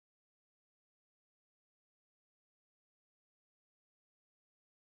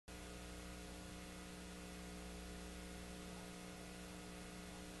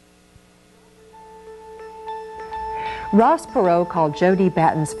Ross Perot called Jody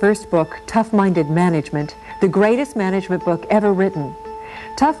Batten's first book, Tough-Minded Management, the greatest management book ever written.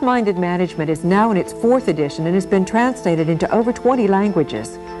 Tough-Minded Management is now in its 4th edition and has been translated into over 20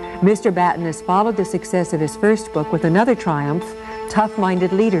 languages. Mr. Batten has followed the success of his first book with another triumph,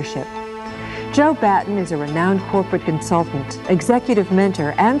 Tough-Minded Leadership. Joe Batten is a renowned corporate consultant, executive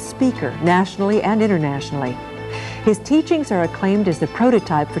mentor, and speaker nationally and internationally. His teachings are acclaimed as the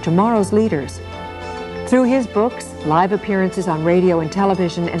prototype for tomorrow's leaders. Through his books, live appearances on radio and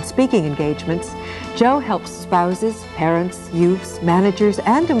television, and speaking engagements, Joe helps spouses, parents, youths, managers,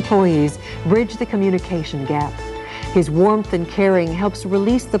 and employees bridge the communication gap. His warmth and caring helps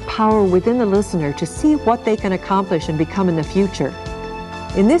release the power within the listener to see what they can accomplish and become in the future.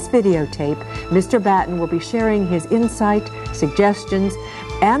 In this videotape, Mr. Batten will be sharing his insight, suggestions,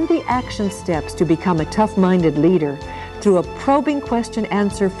 and the action steps to become a tough-minded leader through a probing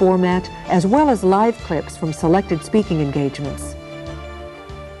question-answer format, as well as live clips from selected speaking engagements.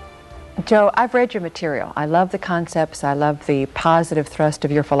 Joe, I've read your material. I love the concepts. I love the positive thrust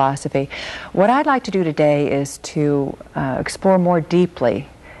of your philosophy. What I'd like to do today is to explore more deeply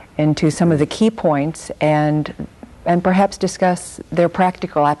into some of the key points and perhaps discuss their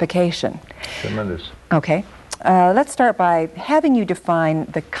practical application. Tremendous. Okay. Let's start by having you define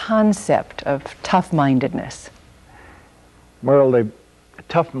the concept of tough-mindedness. Merle, the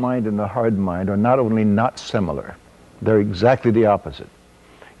tough mind and the hard mind are not only not similar, they're exactly the opposite.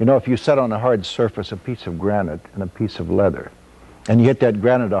 You know, if you set on a hard surface a piece of granite and a piece of leather, and you hit that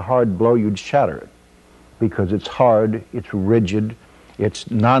granite a hard blow, you'd shatter it because it's hard, it's rigid, it's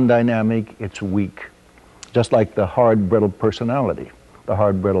non-dynamic, it's weak. Just like the hard, brittle personality, the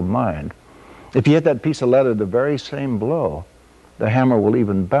hard, brittle mind. If you hit that piece of leather the very same blow, the hammer will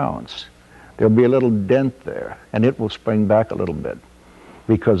even bounce. There'll be a little dent there, and it will spring back a little bit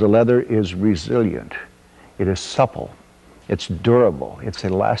because the leather is resilient. It is supple. It's durable. It's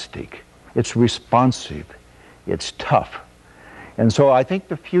elastic. It's responsive. It's tough. And so I think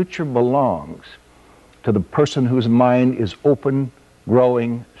the future belongs to the person whose mind is open,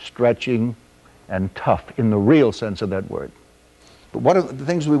 growing, stretching, and tough in the real sense of that word. But one of the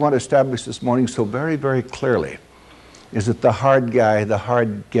things we want to establish this morning so very, very clearly is that the hard guy, the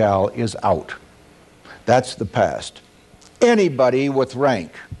hard gal is out. That's the past. Anybody with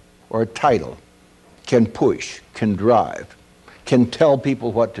rank or title can push, can drive, can tell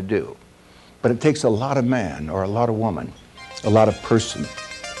people what to do. But it takes a lot of man or a lot of woman, a lot of person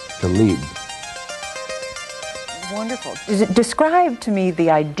to lead. Wonderful. Describe to me the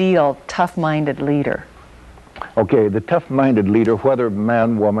ideal tough-minded leader. Okay, the tough-minded leader, whether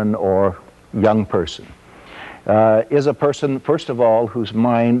man, woman, or young person, is a person, first of all, whose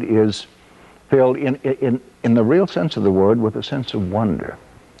mind is filled in the real sense of the word with a sense of wonder,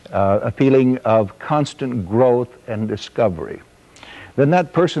 a feeling of constant growth and discovery. Then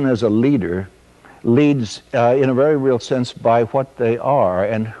that person as a leader leads in a very real sense by what they are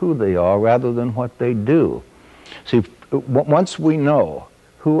and who they are rather than what they do. See, once we know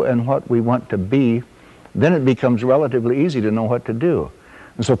who and what we want to be, then it becomes relatively easy to know what to do.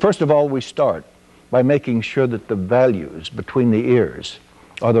 And so first of all, we start by making sure that the values between the ears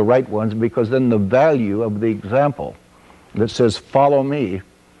are the right ones, because then the value of the example that says, follow me,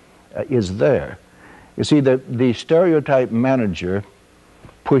 is there. You see, the stereotype manager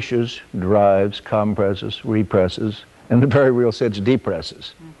pushes, drives, compresses, represses, in the very real sense,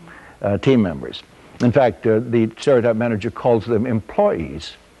 depresses team members. In fact, the stereotype manager calls them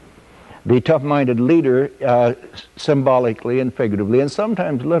employees. The tough-minded leader, symbolically and figuratively, and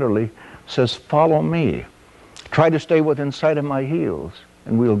sometimes literally, says, follow me. Try to stay within sight of my heels,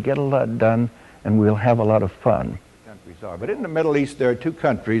 and we'll get a lot done, and we'll have a lot of fun. Countries are. But in the Middle East, there are two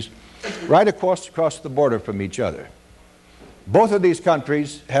countries right across the border from each other. Both of these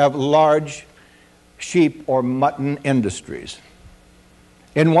countries have large sheep or mutton industries.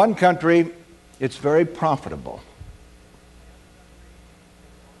 In one country, it's very profitable.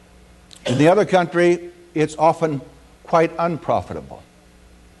 In the other country, it's often quite unprofitable.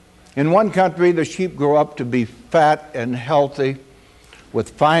 In one country, the sheep grow up to be fat and healthy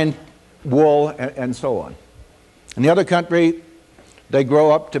with fine wool and so on. In the other country, they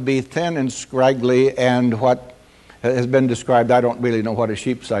grow up to be thin and scraggly and what has been described, I don't really know what a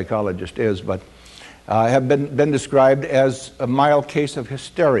sheep psychologist is, but have been described as a mild case of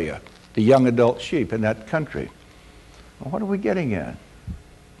hysteria, the young adult sheep in that country. Well, what are we getting at?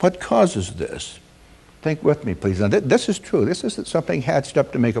 What causes this? Think with me, please. Now, this is true. This isn't something hatched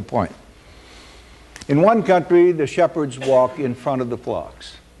up to make a point. In one country, the shepherds walk in front of the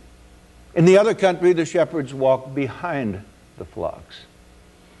flocks. In the other country, the shepherds walk behind the flocks.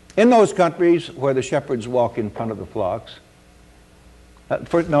 In those countries where the shepherds walk in front of the flocks,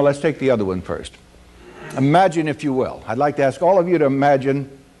 no, let's take the other one first. Imagine, if you will, I'd like to ask all of you to imagine,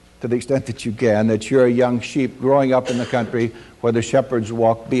 to the extent that you can, that you're a young sheep growing up in the country where the shepherds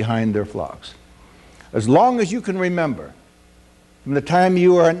walk behind their flocks. As long as you can remember, from the time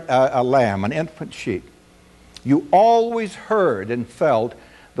you were a lamb, an infant sheep, you always heard and felt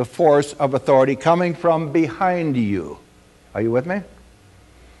the force of authority coming from behind you. Are you with me?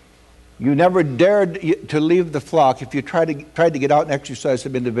 You never dared to leave the flock if you tried to get out and exercise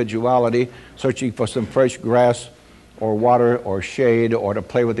some individuality, searching for some fresh grass or water or shade or to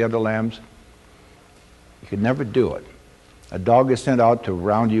play with the other lambs. You could never do it. A dog is sent out to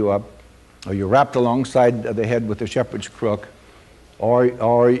round you up, or you're wrapped alongside the head with the shepherd's crook,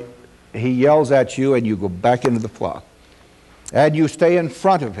 or he yells at you and you go back into the flock. And you stay in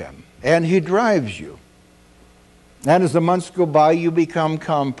front of him, and he drives you. And as the months go by, you become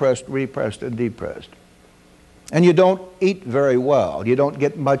compressed, repressed, and depressed. And you don't eat very well. You don't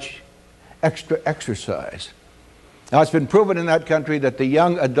get much extra exercise. Now, it's been proven in that country that the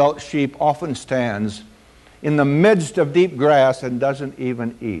young adult sheep often stands in the midst of deep grass and doesn't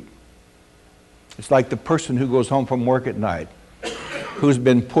even eat. It's like the person who goes home from work at night, who's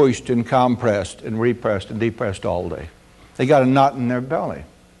been pushed and compressed and repressed and depressed all day. They got a knot in their belly.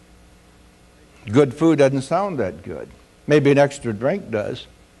 Good food doesn't sound that good. Maybe an extra drink does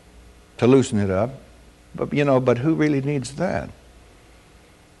to loosen it up. But, but who really needs that?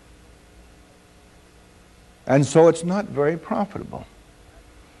 And so it's not very profitable.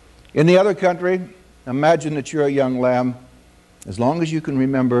 In the other country, imagine that you're a young lamb. As long as you can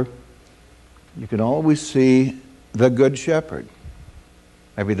remember, you can always see the good shepherd.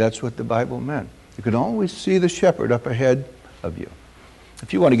 Maybe that's what the Bible meant. You can always see the shepherd up ahead of you.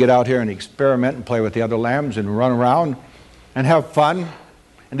 If you want to get out here and experiment and play with the other lambs and run around and have fun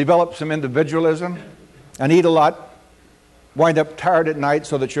and develop some individualism and eat a lot, wind up tired at night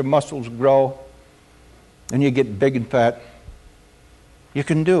so that your muscles grow and you get big and fat, you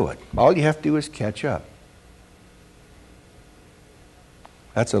can do it. All you have to do is catch up.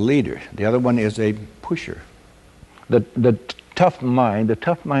 That's a leader. The other one is a pusher. The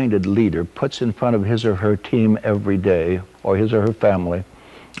tough-minded leader puts in front of his or her team every day, or his or her family,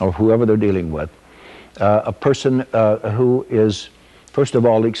 or whoever they're dealing with, a person who is, first of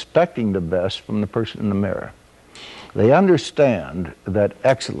all, expecting the best from the person in the mirror. They understand that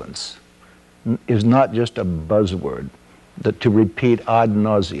excellence is not just a buzzword that to repeat ad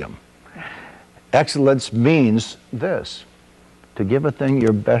nauseum. Excellence means this: to give a thing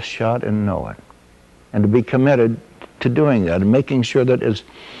your best shot and know it, and to be committed to doing that, and making sure that as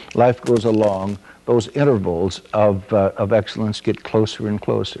life goes along, those intervals of excellence get closer and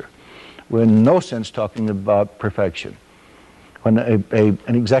closer. We're in no sense talking about perfection. When an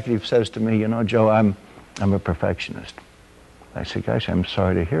executive says to me, Joe, I'm a perfectionist, I say, gosh, I'm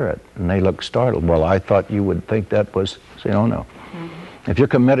sorry to hear it. And they look startled. Well, I thought you would think that was, say, oh no. If you're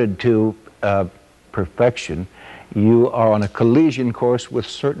committed to perfection, you are on a collision course with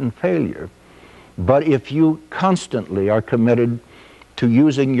certain failure. But if you constantly are committed to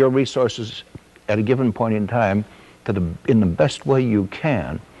using your resources at a given point in time in the best way you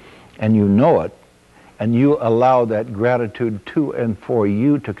can, and you know it, and you allow that gratitude to and for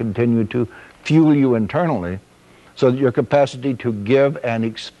you to continue to fuel you internally, so that your capacity to give and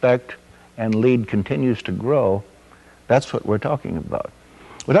expect and lead continues to grow, that's what we're talking about.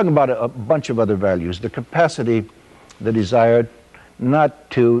 We're talking about a bunch of other values. The capacity, the desire not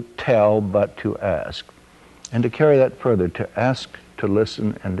to tell but to ask. And to carry that further, to ask, to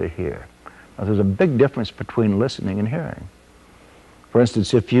listen, and to hear. Now, there's a big difference between listening and hearing. For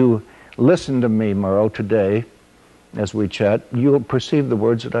instance, if you listen to me, Merle, today as we chat, you'll perceive the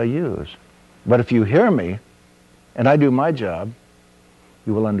words that I use. But if you hear me and I do my job,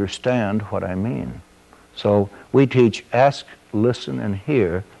 you will understand what I mean. So we teach ask, listen, and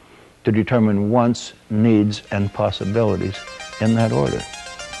hear to determine wants, needs, and possibilities in that order.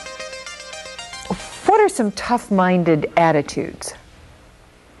 What are some tough-minded attitudes?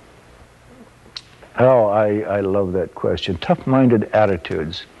 Oh, I love that question. Tough-minded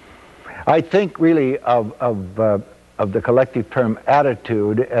attitudes. I think really of the collective term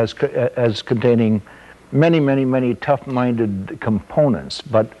attitude as containing many tough-minded components.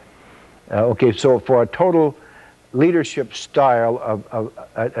 But okay, so for a total leadership style of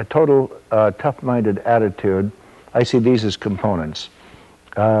a total tough-minded attitude, I see these as components.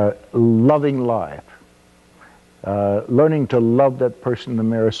 Loving life. Learning to love that person in the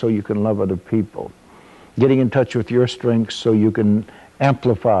mirror so you can love other people. Getting in touch with your strengths so you can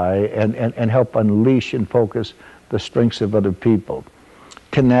amplify and help unleash and focus the strengths of other people.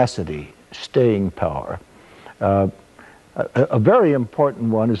 tenacity, staying power. A very important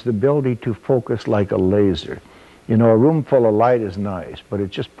one is the ability to focus like a laser. You know, a room full of light is nice, but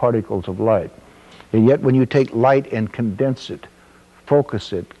it's just particles of light. And yet when you take light and condense it,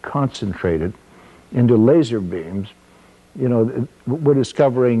 focus it, concentrate it into laser beams, you know, we're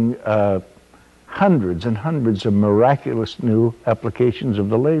discovering hundreds and hundreds of miraculous new applications of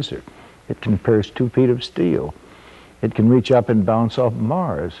the laser. It can pierce 2 feet of steel. It can reach up and bounce off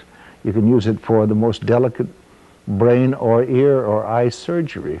Mars. You can use it for the most delicate brain or ear or eye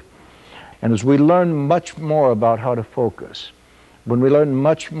surgery. And as we learn much more about how to focus, when we learn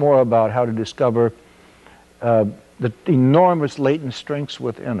much more about how to discover the enormous latent strengths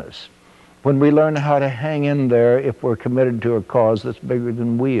within us, when we learn how to hang in there if we're committed to a cause that's bigger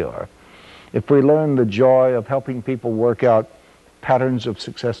than we are, if we learn the joy of helping people work out patterns of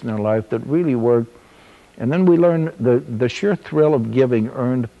success in their life that really work, and then we learn the sheer thrill of giving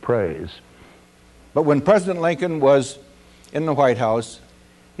earned praise. But when President Lincoln was in the White House,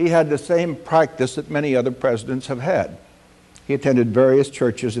 he had the same practice that many other presidents have had. He attended various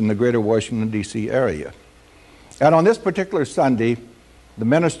churches in the greater Washington, D.C. area. And on this particular Sunday, the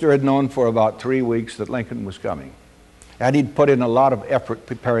minister had known for about 3 weeks that Lincoln was coming. And he'd put in a lot of effort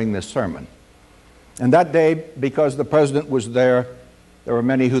preparing this sermon. And that day, because the president was there, there were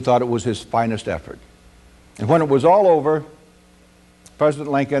many who thought it was his finest effort. And when it was all over, President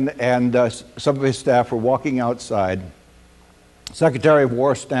Lincoln and some of his staff were walking outside. Secretary of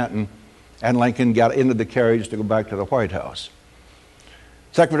War Stanton and Lincoln got into the carriage to go back to the White House.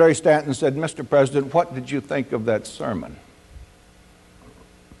 Secretary Stanton said, "Mr. President, what did you think of that sermon?"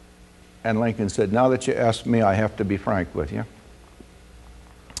 And Lincoln said, "Now that you ask me, I have to be frank with you.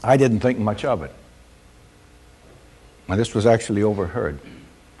 I didn't think much of it." And this was actually overheard.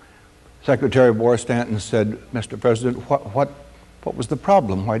 Secretary of War Stanton said, "Mr. President, what was the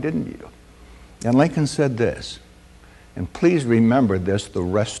problem? Why didn't you?" And Lincoln said this, and please remember this the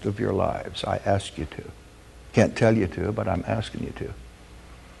rest of your lives. I ask you to. Can't tell you to, but I'm asking you to.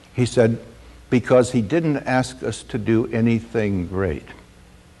 He said, because he didn't ask us to do anything great.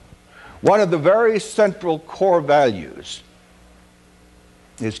 One of the very central core values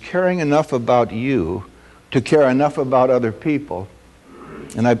is caring enough about you to care enough about other people.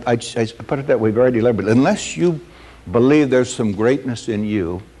 And I put it that way very deliberately. Unless you believe there's some greatness in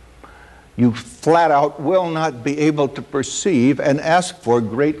you, you flat out will not be able to perceive and ask for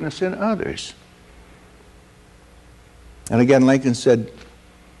greatness in others. And again, Lincoln said,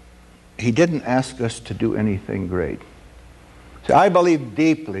 he didn't ask us to do anything great. So I believe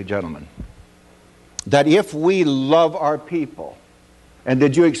deeply, gentlemen, that if we love our people, and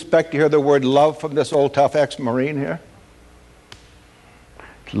did you expect to hear the word love from this old tough ex-Marine here?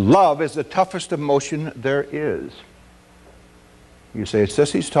 Love is the toughest emotion there is. You say,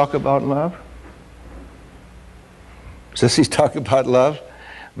 sissies talk about love? Sissies talk about love?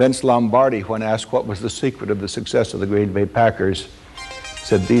 Vince Lombardi, when asked what was the secret of the success of the Green Bay Packers,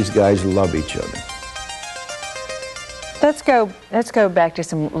 said these guys love each other. Let's go back to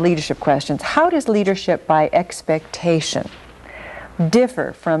some leadership questions. How does leadership by expectation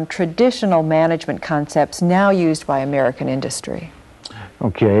differ from traditional management concepts now used by American industry?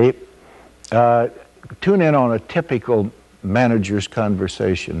 Okay. Tune in on a typical manager's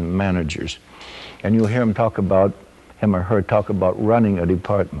conversation, managers, and you'll hear him or her talk about running a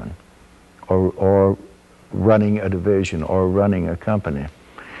department or running a division or running a company.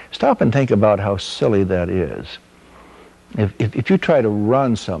 Stop and think about how silly that is. If you try to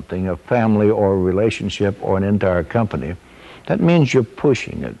run something, a family or a relationship or an entire company, that means you're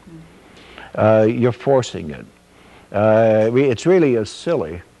pushing it. You're forcing it. It's really as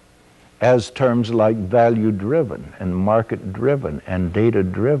silly as terms like value-driven and market-driven and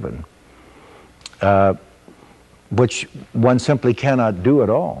data-driven, which one simply cannot do at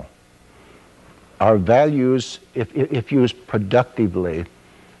all. Our values, if used productively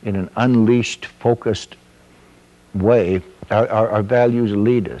in an unleashed, focused way, our values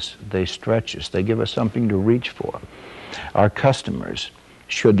lead us, they stretch us, they give us something to reach for. Our customers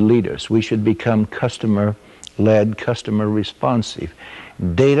should lead us. We should become customer-led, customer-responsive.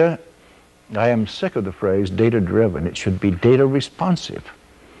 Data, I am sick of the phrase data-driven. It should be data-responsive.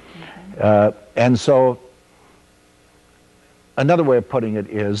 And so another way of putting it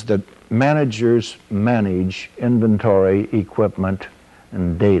is that managers manage inventory, equipment,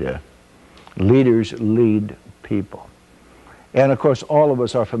 and data. Leaders lead people. And of course, all of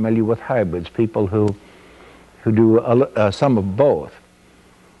us are familiar with hybrids, people who do some of both.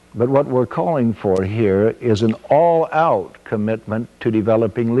 But what we're calling for here is an all-out commitment to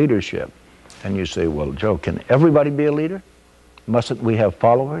developing leadership. And you say, well, Joe, can everybody be a leader? Mustn't we have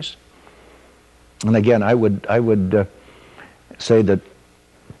followers? And again, I would say that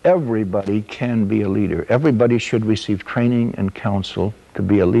everybody can be a leader. Everybody should receive training and counsel to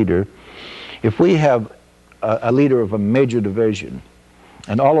be a leader. If we have a leader of a major division,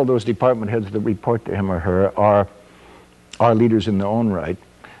 and all of those department heads that report to him or her are leaders in their own right,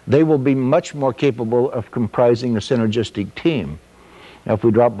 they will be much more capable of comprising a synergistic team. Now, if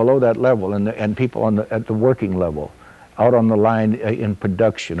we drop below that level and people at the working level, out on the line in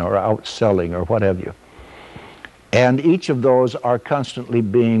production or out selling or what have you, and each of those are constantly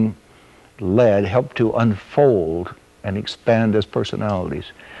being led, helped to unfold and expand as personalities.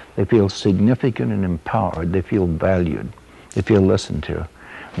 They feel significant and empowered. They feel valued. They feel listened to.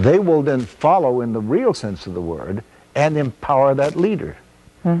 They will then follow in the real sense of the word and empower that leader.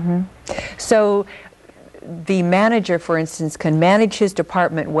 Mm-hmm. So the manager, for instance, can manage his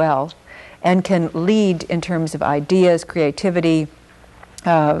department well and can lead in terms of ideas, creativity,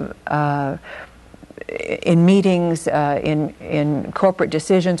 in meetings, in corporate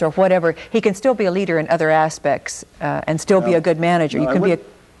decisions or whatever. He can still be a leader in other aspects and still be a good manager. No, you can be a...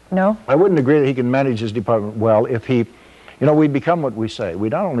 No? I wouldn't agree that he can manage his department well if he... You know, we become what we say. We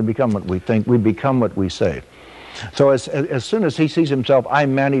not only become what we think, we become what we say. So as soon as he sees himself, I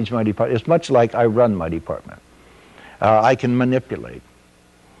manage my department, it's much like I run my department. I can manipulate.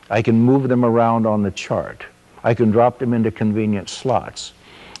 I can move them around on the chart. I can drop them into convenient slots.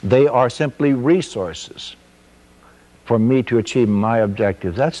 They are simply resources for me to achieve my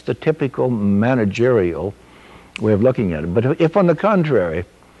objectives. That's the typical managerial way of looking at it. But if on the contrary, it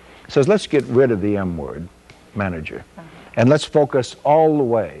says, let's get rid of the M word, manager, and let's focus all the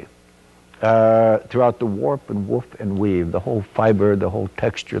way throughout the warp and woof and weave, the whole fiber, the whole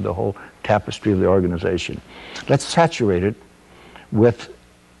texture, the whole tapestry of the organization. Let's saturate it with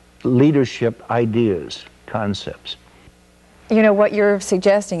leadership ideas, concepts. You know, what you're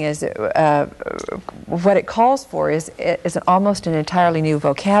suggesting is what it calls for is almost an entirely new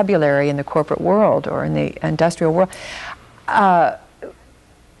vocabulary in the corporate world or in the industrial world.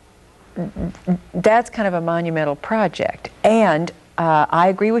 That's kind of a monumental project. And I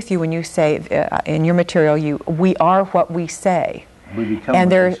agree with you when you say in your material, we are what we say. We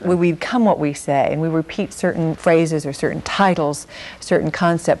become what we say, and we repeat certain phrases or certain titles, certain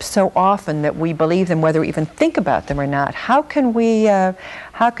concepts so often that we believe them whether we even think about them or not. How can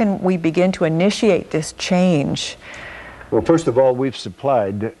we begin to initiate this change? Well, first of all, we've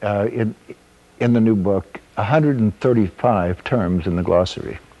supplied in the new book 135 terms in the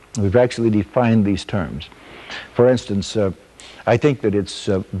glossary. We've actually defined these terms. For instance, I think that it's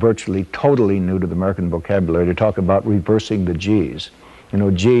virtually totally new to the American vocabulary to talk about reversing the G's. You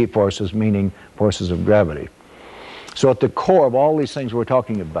know, G forces meaning forces of gravity. So at the core of all these things we're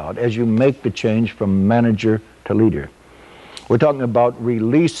talking about, as you make the change from manager to leader, we're talking about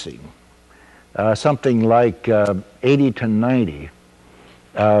releasing something like 80 to 90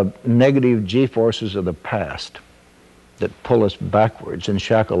 negative G forces of the past that pull us backwards and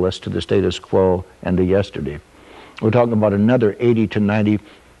shackle us to the status quo and to yesterday. We're talking about another 80 to 90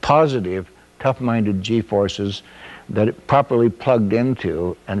 positive, tough-minded G-forces that properly plugged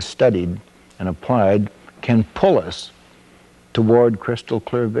into and studied and applied can pull us toward crystal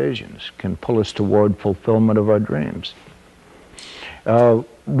clear visions, can pull us toward fulfillment of our dreams.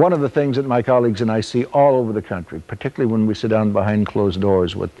 One of the things that my colleagues and I see all over the country, particularly when we sit down behind closed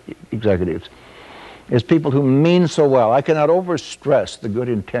doors with executives, is people who mean so well. I cannot overstress the good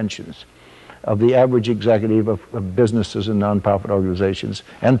intentions of the average executive of businesses and nonprofit organizations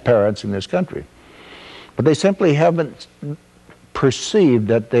and parents in this country. But they simply haven't perceived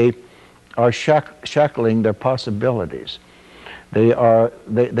that they are shackling their possibilities. They are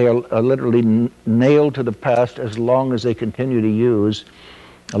literally nailed to the past as long as they continue to use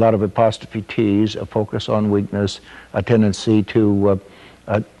a lot of apostrophe T's, a focus on weakness, a tendency to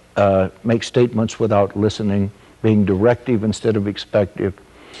make statements without listening, being directive instead of expective,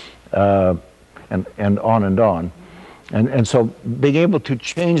 and on and on. And so being able to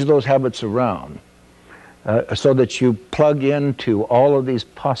change those habits around so that you plug into all of these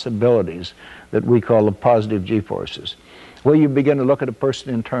possibilities that we call the positive G-forces, where you begin to look at a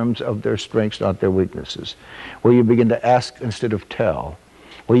person in terms of their strengths, not their weaknesses, where you begin to ask instead of tell,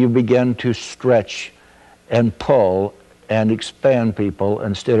 where you begin to stretch and pull and expand people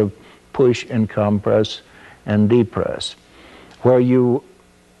instead of push and compress and depress, where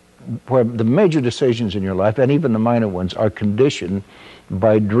the major decisions in your life, and even the minor ones, are conditioned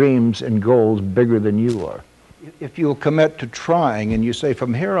by dreams and goals bigger than you are. If you'll commit to trying and you say,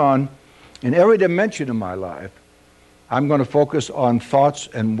 from here on, in every dimension of my life, I'm going to focus on thoughts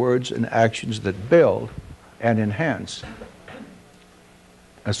and words and actions that build and enhance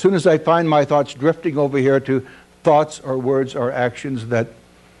As soon as I find my thoughts drifting over here to thoughts or words or actions that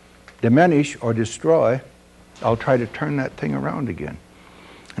diminish or destroy, I'll try to turn that thing around again.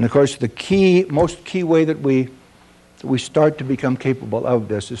 And of course, the most key way that we start to become capable of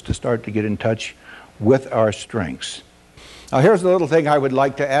this is to start to get in touch with our strengths. Now, here's the little thing I would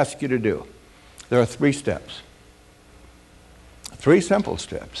like to ask you to do. There are 3 steps. 3 simple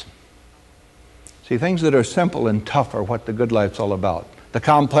steps. See, things that are simple and tough are what the good life's all about. The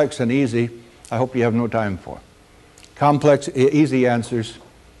complex and easy, I hope you have no time for. Complex, easy answers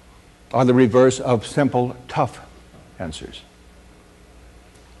are the reverse of simple, tough answers.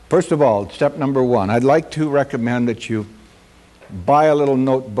 First of all, step number 1, I'd like to recommend that you buy a little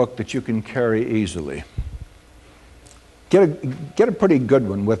notebook that you can carry easily. Get a pretty good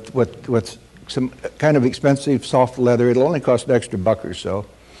one with some kind of expensive soft leather. It'll only cost an extra $1 or so.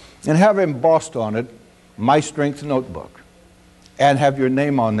 And have embossed on it, My Strength Notebook. And have your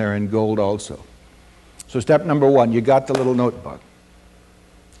name on there in gold also. So step number 1, you got the little notebook.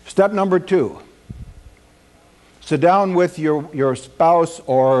 Step number 2, sit down with your spouse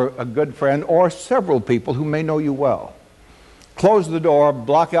or a good friend or several people who may know you well. Close the door,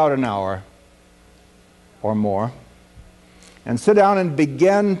 block out an hour or more, and sit down and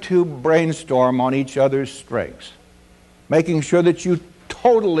begin to brainstorm on each other's strengths, making sure that you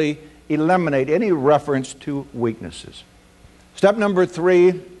totally eliminate any reference to weaknesses. Step number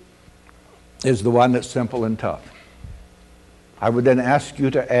 3 is the one that's simple and tough. I would then ask you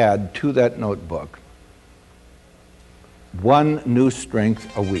to add to that notebook 1 new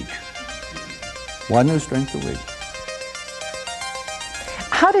strength a week. 1 new strength a week.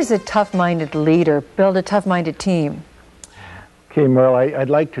 How does a tough-minded leader build a tough-minded team? Okay, Merle, I'd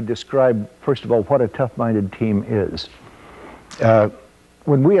like to describe, first of all, what a tough-minded team is.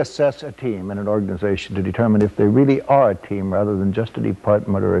 When we assess a team in an organization to determine if they really are a team rather than just a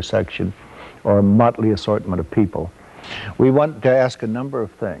department or a section or a motley assortment of people, we want to ask a number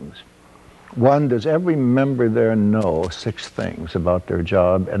of things. 1, does every member there know 6 things about their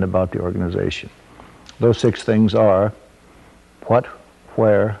job and about the organization? Those 6 things are what,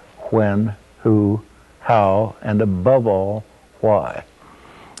 where, when, who, how, and above all, why.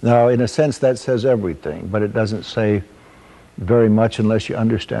 Now, in a sense, that says everything, but it doesn't say very much unless you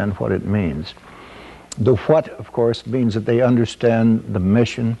understand what it means. The what, of course, means that they understand the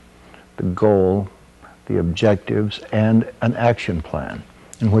mission, the goal, the objectives, and an action plan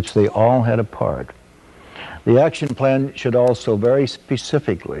in which they all had a part. The action plan should also very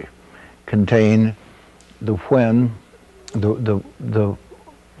specifically contain the when, the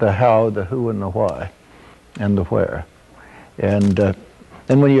how, the who, and the why, and the where. And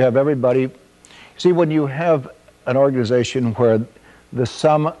then when you have everybody, see, when you have an organization where the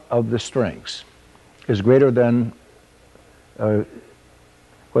sum of the strengths is greater than, where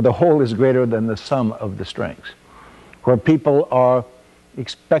the whole is greater than the sum of the strengths, where people are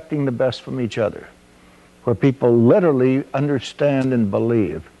expecting the best from each other, where people literally understand and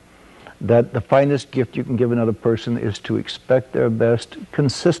believe that the finest gift you can give another person is to expect their best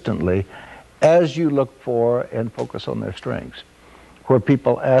consistently as you look for and focus on their strengths, where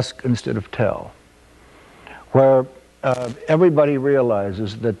people ask instead of tell, where everybody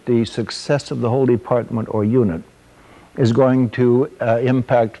realizes that the success of the whole department or unit is going to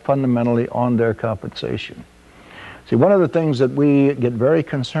impact fundamentally on their compensation. See, one of the things that we get very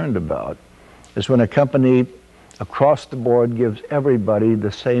concerned about is when a company across the board gives everybody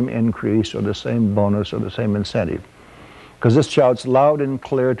the same increase or the same bonus or the same incentive. Because this shouts loud and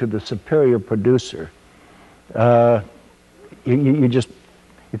clear to the superior producer, if you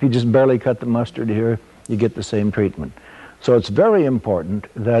just barely cut the mustard here, you get the same treatment. So it's very important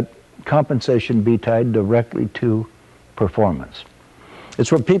that compensation be tied directly to performance.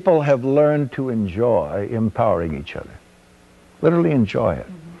 It's where people have learned to enjoy empowering each other, literally enjoy it.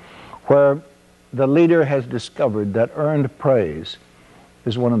 Where the leader has discovered that earned praise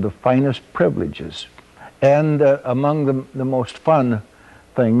is one of the finest privileges and among the most fun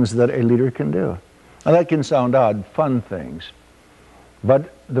things that a leader can do. Now that can sound odd, fun things,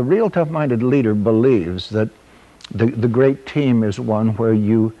 but the real tough-minded leader believes that the great team is one where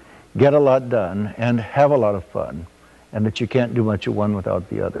you get a lot done and have a lot of fun, and that you can't do much of one without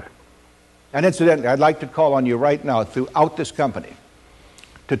the other. And incidentally, I'd like to call on you right now throughout this company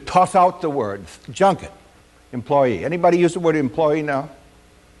to toss out the word, junk it, employee. Anybody use the word employee now?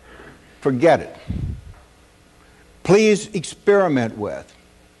 Forget it. Please experiment with.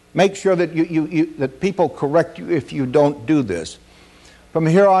 Make sure that that people correct you if you don't do this. From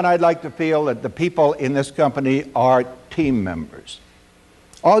here on, I'd like to feel that the people in this company are team members.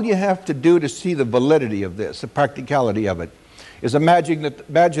 All you have to do to see the validity of this, the practicality of it, is imagine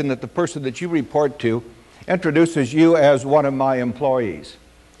that the person that you report to introduces you as one of my employees.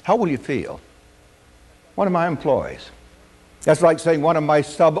 How will you feel? One of my employees. That's like saying one of my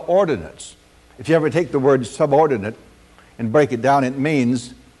subordinates. If you ever take the word subordinate and break it down, it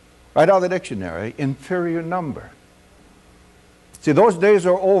means, right out of the dictionary, inferior number. See, those days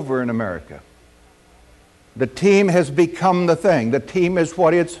are over in America. The team has become the thing. The team is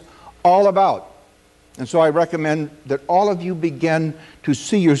what it's all about. And so I recommend that all of you begin to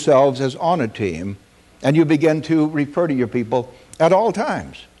see yourselves as on a team, and you begin to refer to your people at all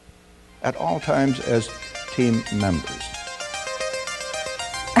times as team members.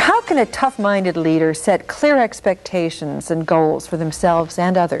 How can a tough-minded leader set clear expectations and goals for themselves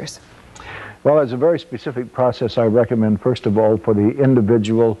and others? Well, it's a very specific process I recommend, first of all, for the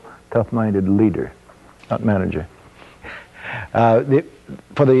individual tough-minded leader, not manager.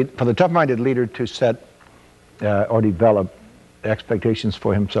 For the tough-minded leader to set or develop expectations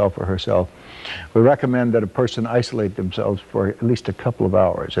for himself or herself, we recommend that a person isolate themselves for at least a couple of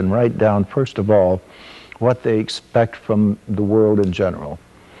hours and write down, first of all, what they expect from the world in general,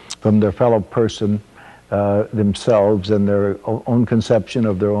 from their fellow person, themselves, and their own conception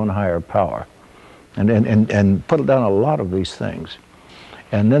of their own higher power. And put down a lot of these things.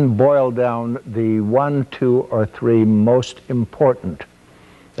 And then boil down the 1, 2, or 3 most important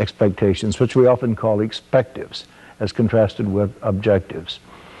expectations, which we often call expectives, as contrasted with objectives.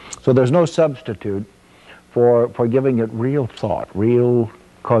 So there's no substitute for giving it real thought, real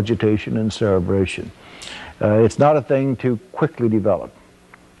cogitation and cerebration. It's not a thing to quickly develop.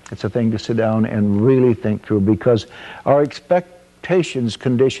 It's a thing to sit down and really think through, because our expectations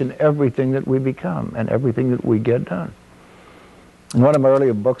condition everything that we become and everything that we get done. In one of my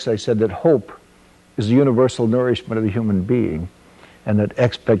earlier books, I said that hope is the universal nourishment of the human being, and that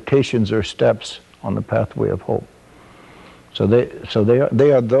expectations are steps on the pathway of hope. So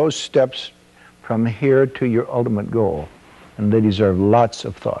they are those steps from here to your ultimate goal, and they deserve lots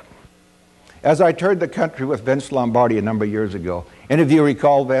of thought. As I toured the country with Vince Lombardi a number of years ago, any of you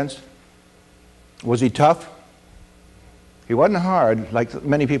recall Vince? Was he tough? He wasn't hard like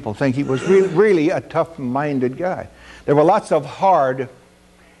many people think. He was really a tough-minded guy. There were lots of hard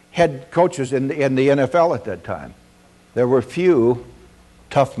head coaches in the NFL at that time. There were few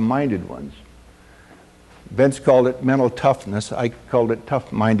tough-minded ones. Vince called it mental toughness. I called it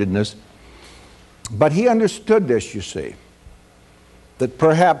tough-mindedness. But he understood this, you see, that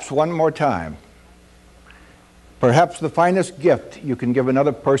perhaps one more time, perhaps the finest gift you can give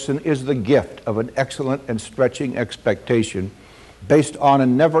another person is the gift of an excellent and stretching expectation based on a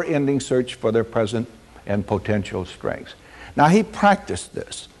never-ending search for their present and potential strengths. Now, he practiced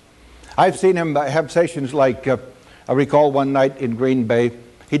this. I've seen him have sessions like, I recall one night in Green Bay,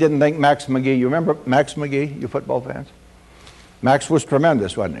 he didn't think Max McGee, you remember Max McGee, you football fans? Max was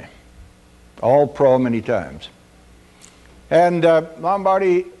tremendous, wasn't he? All pro many times. And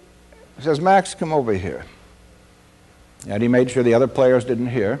Lombardi says, Max, come over here. And he made sure the other players didn't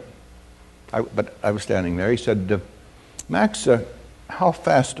hear, but I was standing there. He said, Max, how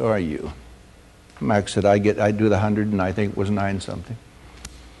fast are you? Max said, I do the 100, and I think it was 9 something.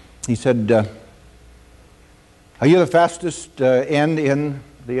 He said, are you the fastest end in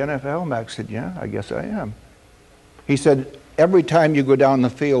the NFL? Max said, yeah, I guess I am. He said, every time you go down the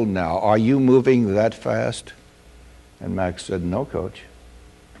field now, are you moving that fast? And Max said, no, coach.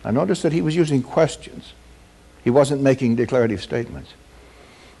 I noticed that he was using questions. He wasn't making declarative statements.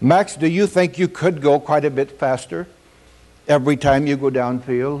 Max, do you think you could go quite a bit faster every time you go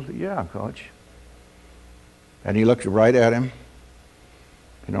downfield? Yeah, coach. And he looked right at him.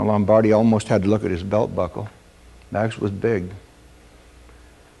 You know, Lombardi almost had to look at his belt buckle. Max was big.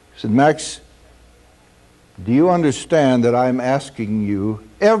 He said, Max, do you understand that I'm asking you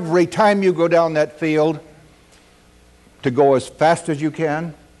every time you go down that field to go as fast as you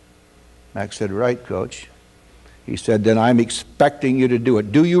can? Max said, right, coach. He said, then I'm expecting you to do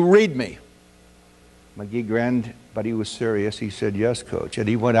it. Do you read me? McGee grinned, but he was serious. He said, yes, coach. And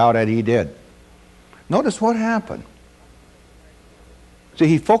he went out and he did. Notice what happened. See,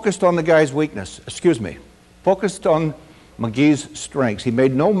 he focused on the guy's weakness. Focused on McGee's strengths. He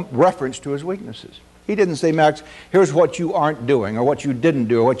made no reference to his weaknesses. He didn't say, Max, here's what you aren't doing, or what you didn't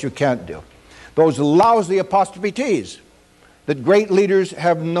do, or what you can't do. Those lousy apostrophe T's that great leaders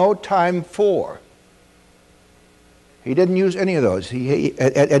have no time for. He didn't use any of those. And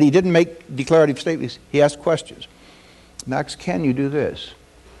he didn't make declarative statements. He asked questions. Max, can you do this?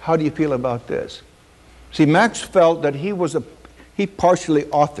 How do you feel about this? See, Max felt that he partially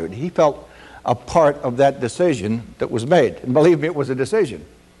authored. He felt a part of that decision that was made. And believe me, it was a decision.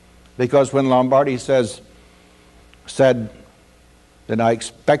 Because when Lombardi said, then I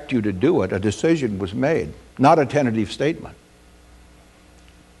expect you to do it. A decision was made, not a tentative statement.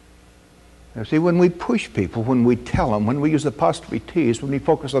 You see, when we push people, when we tell them, when we use apostrophe T's, when we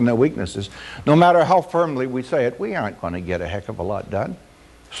focus on their weaknesses, no matter how firmly we say it, we aren't going to get a heck of a lot done.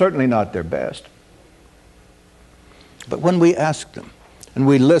 Certainly not their best. But when we ask them, and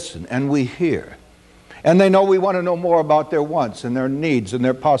we listen, and we hear, and they know we want to know more about their wants and their needs and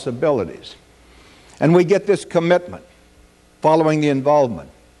their possibilities, and we get this commitment following the involvement,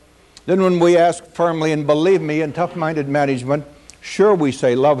 then when we ask firmly, and believe me, in tough-minded management, sure we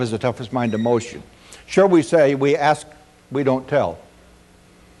say love is the toughest mind emotion. Sure we say we ask, we don't tell.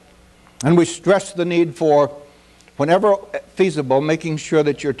 And we stress the need for, whenever feasible, making sure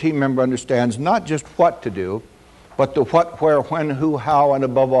that your team member understands not just what to do, but the what, where, when, who, how, and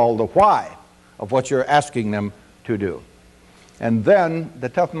above all, the why of what you're asking them to do. And then the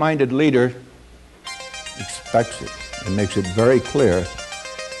tough-minded leader expects it and makes it very clear.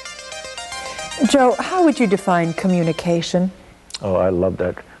 Joe, how would you define communication? Oh, I love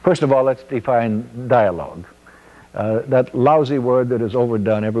that. First of all, let's define dialogue. That lousy word that is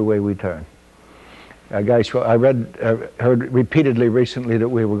overdone every way we turn. Guys, I heard repeatedly recently that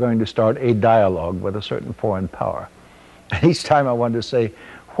we were going to start a dialogue with a certain foreign power. And each time I wanted to say,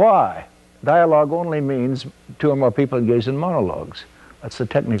 why? Dialogue only means two or more people engaged in monologues. That's the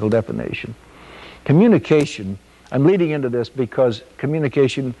technical definition. Communication, I'm leading into this because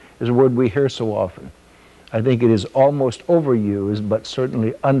communication is a word we hear so often. I think it is almost overused, but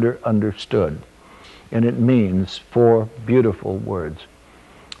certainly understood. And it means four beautiful words.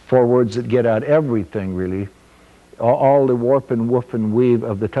 Four words that get out everything, really, all the warp and woof and weave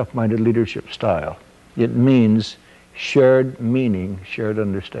of the tough-minded leadership style. It means shared meaning, shared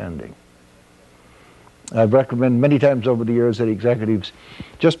understanding. I've recommended many times over the years that executives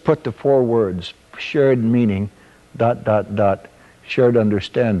just put the four words, shared meaning, ... shared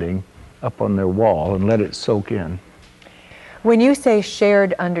understanding, up on their wall and let it soak in. When you say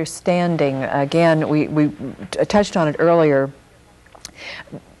shared understanding, again, we touched on it earlier,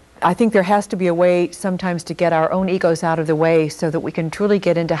 I think there has to be a way sometimes to get our own egos out of the way so that we can truly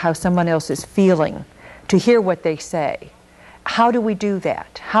get into how someone else is feeling, to hear what they say. How do we do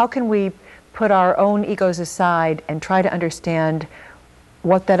that? How can we put our own egos aside and try to understand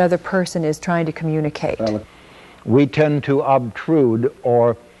what that other person is trying to communicate? We tend to obtrude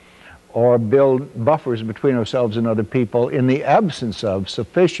or build buffers between ourselves and other people in the absence of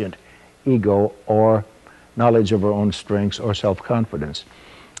sufficient ego or knowledge of our own strengths or self-confidence.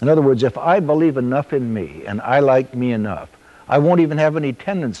 In other words, if I believe enough in me and I like me enough, I won't even have any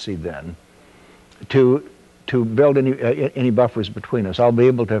tendency then to build any buffers between us. I'll be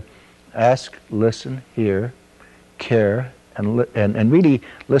able to ask, listen, hear, care, and really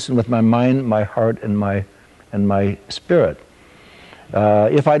listen with my mind, my heart, and my spirit.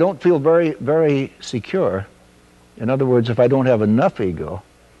 If I don't feel very, very secure, in other words, if I don't have enough ego,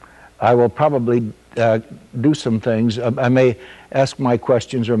 I will probably do some things. I may ask my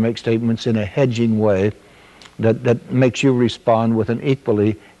questions or make statements in a hedging way that makes you respond with an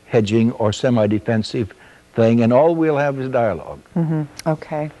equally hedging or semi-defensive thing, and all we'll have is dialogue. Mm-hmm.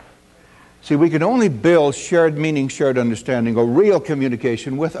 Okay. See, we can only build shared meaning, shared understanding, or real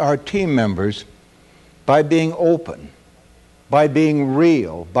communication with our team members by being open, by being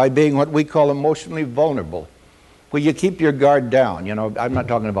real, by being what we call emotionally vulnerable, where you keep your guard down. You know, I'm not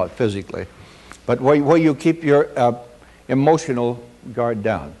talking about physically, but where you keep your emotional guard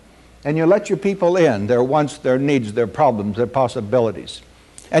down. And you let your people in, their wants, their needs, their problems, their possibilities.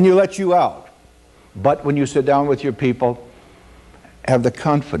 And you let you out. But when you sit down with your people, have the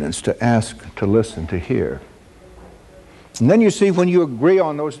confidence to ask, to listen, to hear. And then you see, when you agree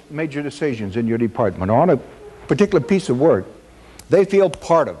on those major decisions in your department, or on a particular piece of work, they feel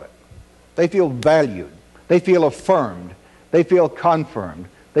part of it. They feel valued. They feel affirmed. They feel confirmed.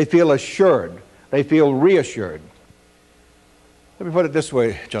 They feel assured. They feel reassured. Let me put it this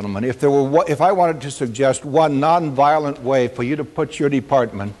way, gentlemen. If I wanted to suggest one nonviolent way for you to put your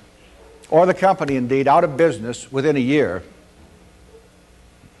department, or the company indeed, out of business within a year,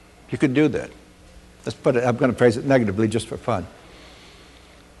 you could do that. Let's put it, I'm going to phrase it negatively just for fun.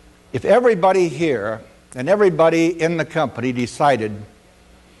 If everybody here and everybody in the company decided,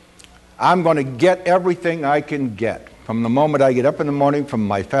 I'm going to get everything I can get from the moment I get up in the morning, from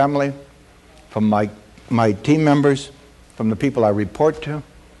my family, from my team members, from the people I report to,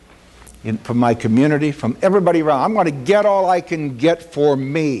 from my community, from everybody around. I'm going to get all I can get for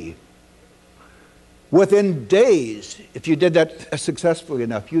me. Within days, if you did that successfully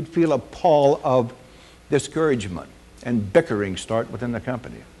enough, you'd feel a pall of discouragement and bickering start within the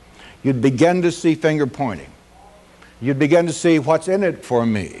company. You'd begin to see finger pointing. you'd begin to see what's in it for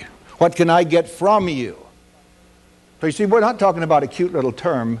me. What can I get from you? So you see, we're not talking about a cute little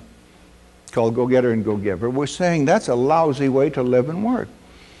term called go-getter and go-giver. We're saying that's a lousy way to live and work.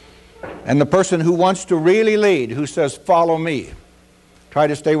 And the person who wants to really lead, who says, follow me, try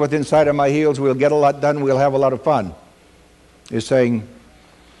to stay within sight of my heels, we'll get a lot done, we'll have a lot of fun, is saying,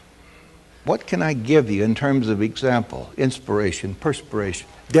 what can I give you in terms of example, inspiration, perspiration,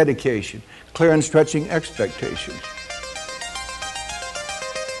 dedication, clear and stretching expectations?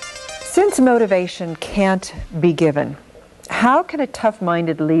 Since motivation can't be given, how can a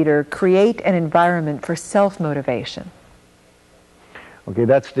tough-minded leader create an environment for self-motivation? Okay,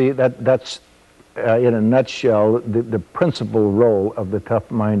 that's in a nutshell the principal role of the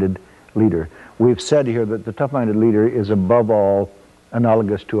tough-minded leader. We've said here that the tough-minded leader is above all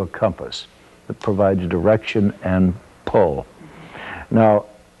analogous to a compass that provides direction and pull. Now,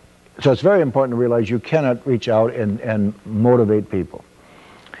 so it's very important to realize you cannot reach out and motivate people.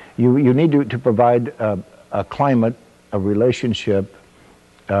 You need to provide a climate, a relationship,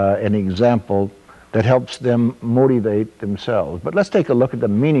 an example that helps them motivate themselves. But let's take a look at the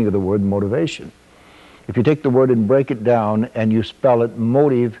meaning of the word motivation. If you take the word and break it down and you spell it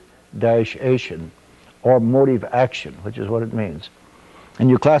motive-ation or motive action, which is what it means, and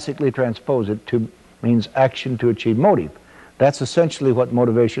you classically transpose it to means action to achieve motive. That's essentially what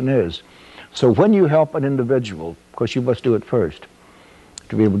motivation is. So when you help an individual, of course you must do it first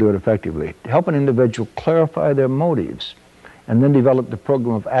to be able to do it effectively, to help an individual clarify their motives and then develop the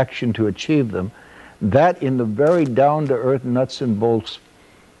program of action to achieve them, that in the very down-to-earth nuts and bolts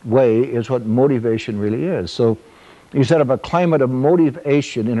way is what motivation really is. So you set up a climate of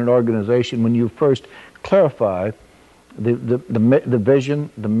motivation in an organization when you first clarify the vision,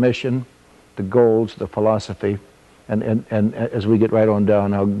 the mission, the goals, the philosophy, and as we get right on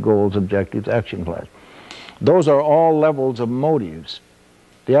down now, goals, objectives, action plans. Those are all levels of motives.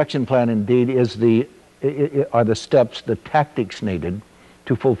 The action plan indeed are the steps, the tactics needed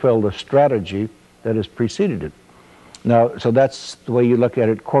to fulfill the strategy that has preceded it. Now, so that's the way you look at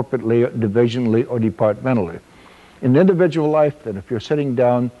it corporately, divisionally, or departmentally. In individual life, then, if you're sitting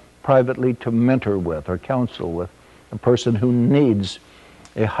down privately to mentor with or counsel with a person who needs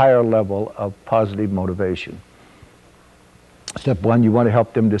a higher level of positive motivation, step one, you want to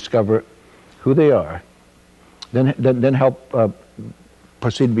help them discover who they are. Then help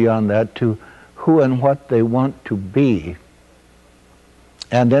proceed beyond that to who and what they want to be.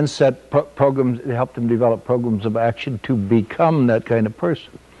 And then set programs, help them develop programs of action to become that kind of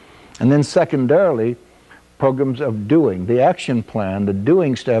person. And then secondarily, programs of doing. The action plan, the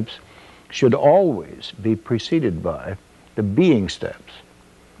doing steps, should always be preceded by the being steps.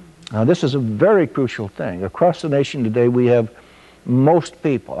 Now this is a very crucial thing. Across the nation today we have most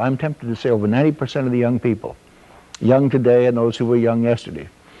people, I'm tempted to say over 90% of the young people, young today and those who were young yesterday,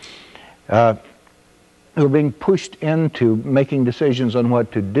 who are being pushed into making decisions on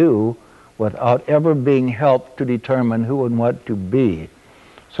what to do without ever being helped to determine who and what to be.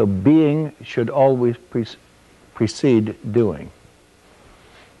 So being should always precede doing.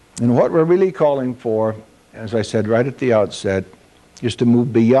 And what we're really calling for, as I said right at the outset, is to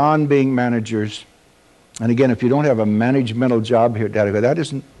move beyond being managers. And again, if you don't have a managemental job here,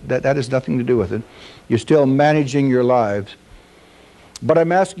 that has nothing to do with it. You're still managing your lives. But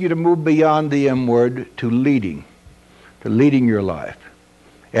I'm asking you to move beyond the M word to leading your life.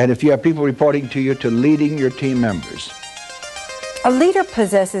 And if you have people reporting to you, to leading your team members. A leader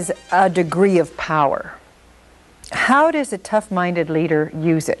possesses a degree of power. How does a tough-minded leader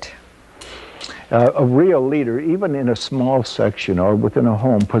use it? A real leader, even in a small section or within a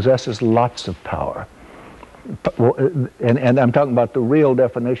home, possesses lots of power. And I'm talking about the real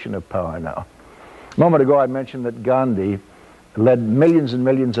definition of power now. A moment ago I mentioned that Gandhi led millions and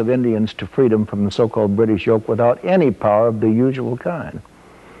millions of Indians to freedom from the so-called British yoke without any power of the usual kind.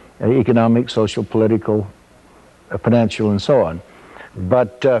 Economic, social, political, financial, and so on.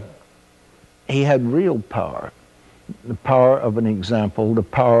 But he had real power. The power of an example, the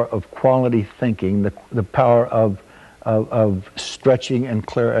power of quality thinking, the power of stretching and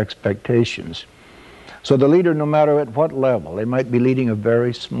clear expectations. So the leader, no matter at what level, they might be leading a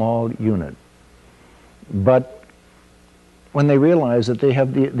very small unit, but when they realize that they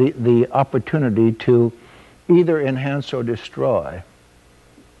have the opportunity to either enhance or destroy,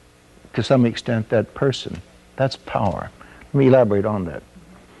 to some extent, that person, that's power. Let me elaborate on that.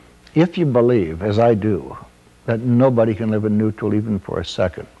 If you believe, as I do, that nobody can live in neutral even for a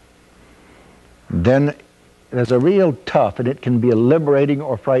second, then there's a real tough, and it can be a liberating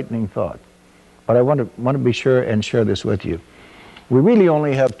or frightening thought. But I want to be sure and share this with you. We really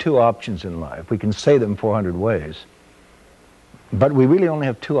only have two options in life. We can say them 400 ways. But we really only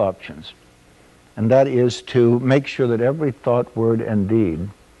have two options, and that is to make sure that every thought, word, and deed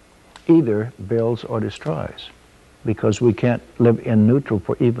either builds or destroys, because we can't live in neutral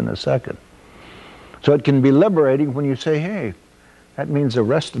for even a second. So it can be liberating when you say, hey, that means the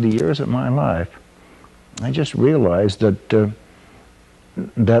rest of the years of my life, I just realized that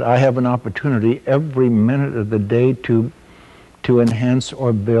that I have an opportunity every minute of the day to enhance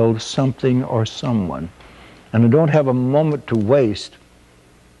or build something or someone. And I don't have a moment to waste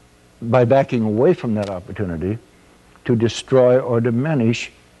by backing away from that opportunity to destroy or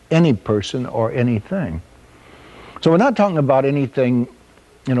diminish any person or anything. So we're not talking about anything,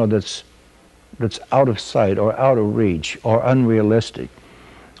 you know, that's out of sight or out of reach or unrealistic.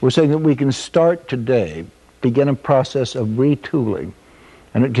 We're saying that we can start today, begin a process of retooling,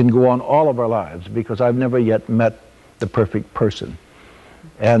 and it can go on all of our lives, because I've never yet met the perfect person.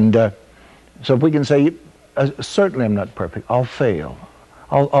 And so if we can say, certainly I'm not perfect, I'll fail,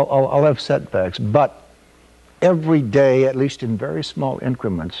 I'll have setbacks, but every day, at least in very small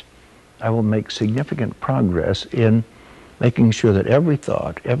increments, I will make significant progress in making sure that every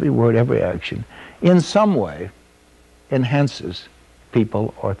thought, every word, every action, in some way, enhances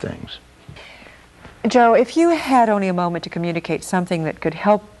people or things. Joe, if you had only a moment to communicate something that could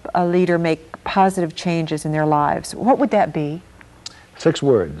help a leader make positive changes in their lives, what would that be? 6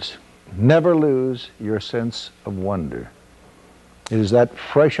 words. Never lose your sense of wonder. It is that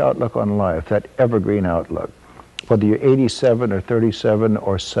fresh outlook on life, that evergreen outlook, whether you're 87 or 37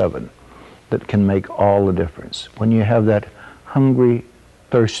 or 7, that can make all the difference. When you have that hungry,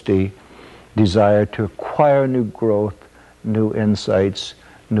 thirsty desire to acquire new growth, new insights,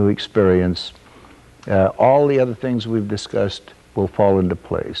 new experience, all the other things we've discussed will fall into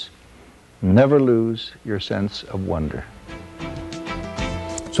place. Never lose your sense of wonder.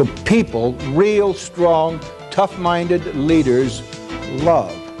 So people, real, strong, tough-minded leaders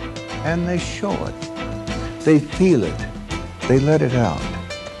love, and they show it. They feel it. They let it out.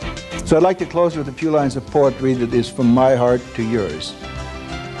 So I'd like to close with a few lines of poetry that is from my heart to yours.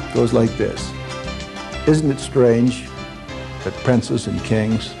 It goes like this. Isn't it strange that princes and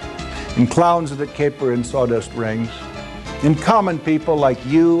kings, and clowns that caper in sawdust rings, and common people like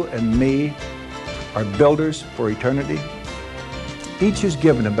you and me are builders for eternity? Each is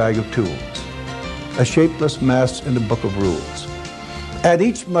given a bag of tools, a shapeless mess in the book of rules, and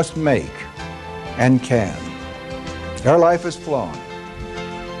each must make and can. Our life is flawed,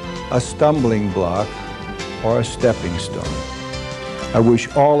 a stumbling block or a stepping stone. I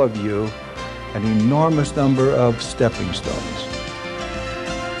wish all of you an enormous number of stepping stones.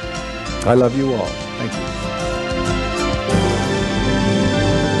 I love you all. Thank you.